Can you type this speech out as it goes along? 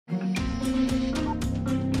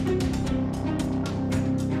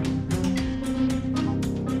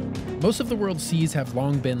Most of the world's seas have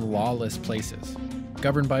long been lawless places,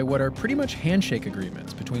 governed by what are pretty much handshake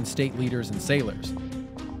agreements between state leaders and sailors.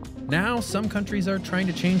 Now, some countries are trying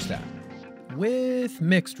to change that, with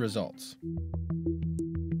mixed results.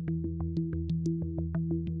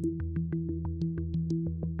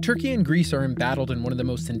 Turkey and Greece are embattled in one of the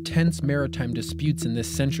most intense maritime disputes in this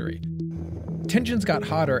century. Tensions got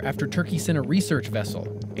hotter after Turkey sent a research vessel,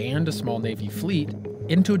 and a small navy fleet,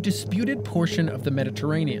 into a disputed portion of the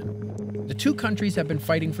Mediterranean. The two countries have been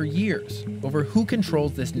fighting for years over who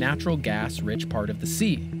controls this natural gas-rich part of the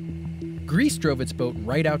sea. Greece drove its boat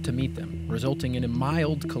right out to meet them, resulting in a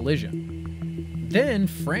mild collision. Then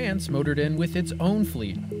France motored in with its own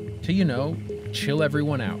fleet to, chill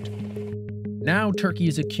everyone out. Now Turkey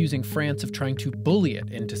is accusing France of trying to bully it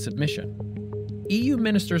into submission. EU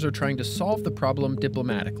ministers are trying to solve the problem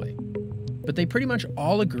diplomatically, but they pretty much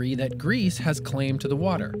all agree that Greece has claim to the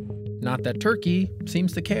water, not that Turkey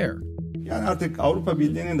seems to care. Yani artık Avrupa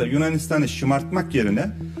Birliği'nin de Yunanistan'ı şımartmak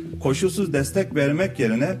yerine, koşulsuz destek vermek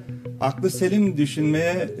yerine aklı selim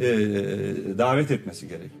düşünmeye davet etmesi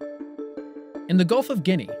gerekiyor. In the Gulf of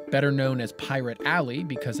Guinea, better known as Pirate Alley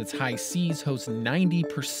because its high seas host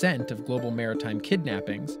 90% of global maritime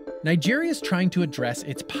kidnappings, Nigeria is trying to address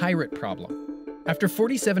its pirate problem. After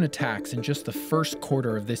 47 attacks in just the first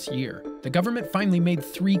quarter of this year, the government finally made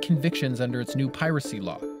 3 convictions under its new piracy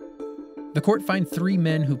law. The court fined 3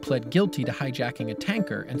 men who pled guilty to hijacking a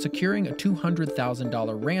tanker and securing a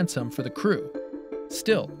 $200,000 ransom for the crew.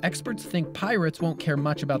 Still, experts think pirates won't care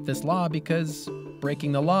much about this law because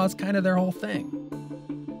breaking the law is kind of their whole thing.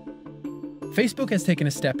 Facebook has taken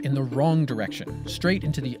a step in the wrong direction, straight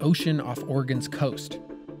into the ocean off Oregon's coast.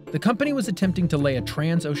 The company was attempting to lay a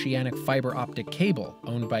transoceanic fiber optic cable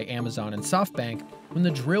owned by Amazon and SoftBank when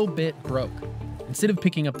the drill bit broke. Instead of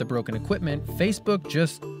picking up the broken equipment, Facebook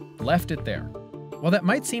just left it there. While that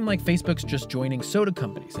might seem like Facebook's just joining soda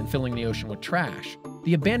companies and filling the ocean with trash,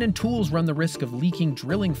 the abandoned tools run the risk of leaking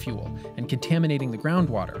drilling fuel and contaminating the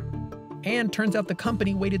groundwater. And turns out the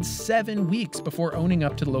company waited 7 weeks before owning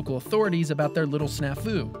up to the local authorities about their little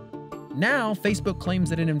snafu. Now, Facebook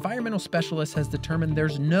claims that an environmental specialist has determined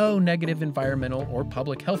there's no negative environmental or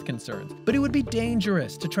public health concerns, but it would be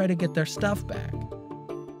dangerous to try to get their stuff back.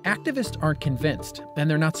 Activists aren't convinced, and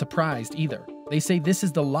they're not surprised either. They say this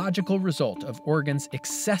is the logical result of Oregon's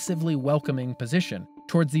excessively welcoming position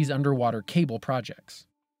towards these underwater cable projects.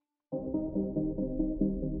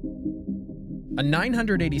 A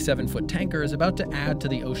 987-foot tanker is about to add to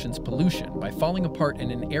the ocean's pollution by falling apart in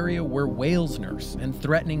an area where whales nurse and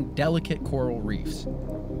threatening delicate coral reefs.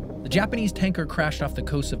 The Japanese tanker crashed off the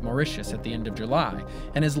coast of Mauritius at the end of July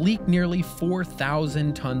and has leaked nearly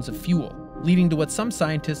 4,000 tons of fuel, leading to what some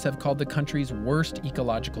scientists have called the country's worst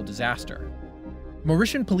ecological disaster.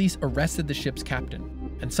 Mauritian police arrested the ship's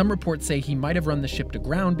captain, and some reports say he might have run the ship to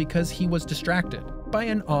ground because he was distracted by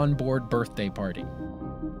an onboard birthday party.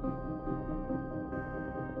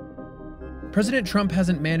 President Trump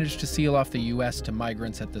hasn't managed to seal off the U.S. to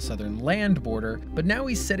migrants at the southern land border, but now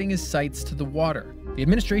he's setting his sights to the water. The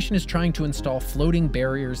administration is trying to install floating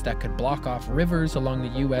barriers that could block off rivers along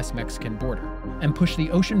the U.S.-Mexican border and push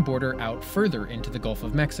the ocean border out further into the Gulf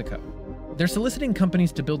of Mexico. They're soliciting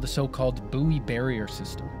companies to build the so-called buoy barrier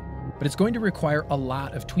system, but it's going to require a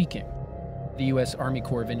lot of tweaking. The U.S. Army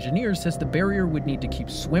Corps of Engineers says the barrier would need to keep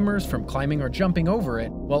swimmers from climbing or jumping over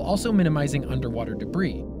it while also minimizing underwater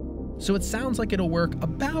debris. So it sounds like it'll work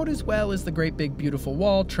about as well as the Great Big Beautiful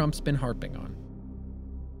Wall Trump's been harping on.